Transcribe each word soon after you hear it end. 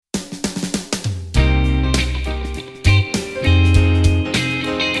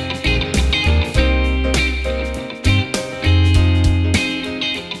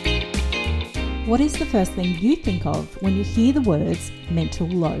is the first thing you think of when you hear the words mental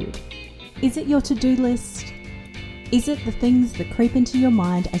load? Is it your to-do list? Is it the things that creep into your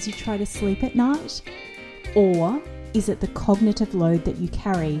mind as you try to sleep at night? Or is it the cognitive load that you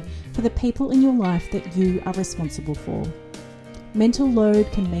carry for the people in your life that you are responsible for? Mental load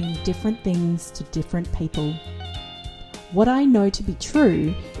can mean different things to different people. What I know to be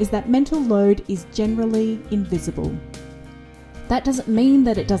true is that mental load is generally invisible. That doesn't mean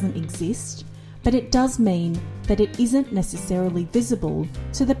that it doesn't exist, but it does mean that it isn't necessarily visible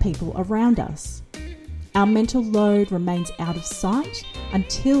to the people around us. Our mental load remains out of sight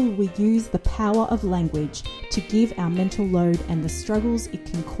until we use the power of language to give our mental load and the struggles it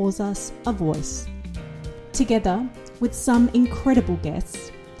can cause us a voice. Together, with some incredible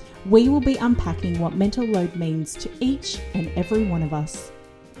guests, we will be unpacking what mental load means to each and every one of us.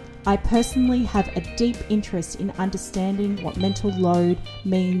 I personally have a deep interest in understanding what mental load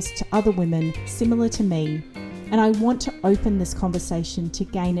means to other women similar to me, and I want to open this conversation to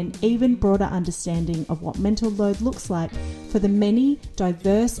gain an even broader understanding of what mental load looks like for the many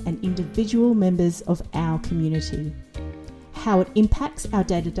diverse and individual members of our community, how it impacts our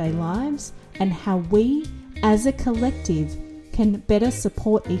day-to-day lives, and how we, as a collective, can better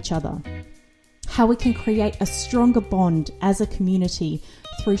support each other, how we can create a stronger bond as a community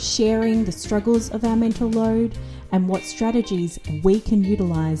through sharing the struggles of our mental load, and what strategies we can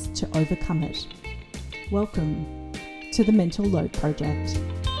utilize to overcome it. Welcome to the Mental Load Project.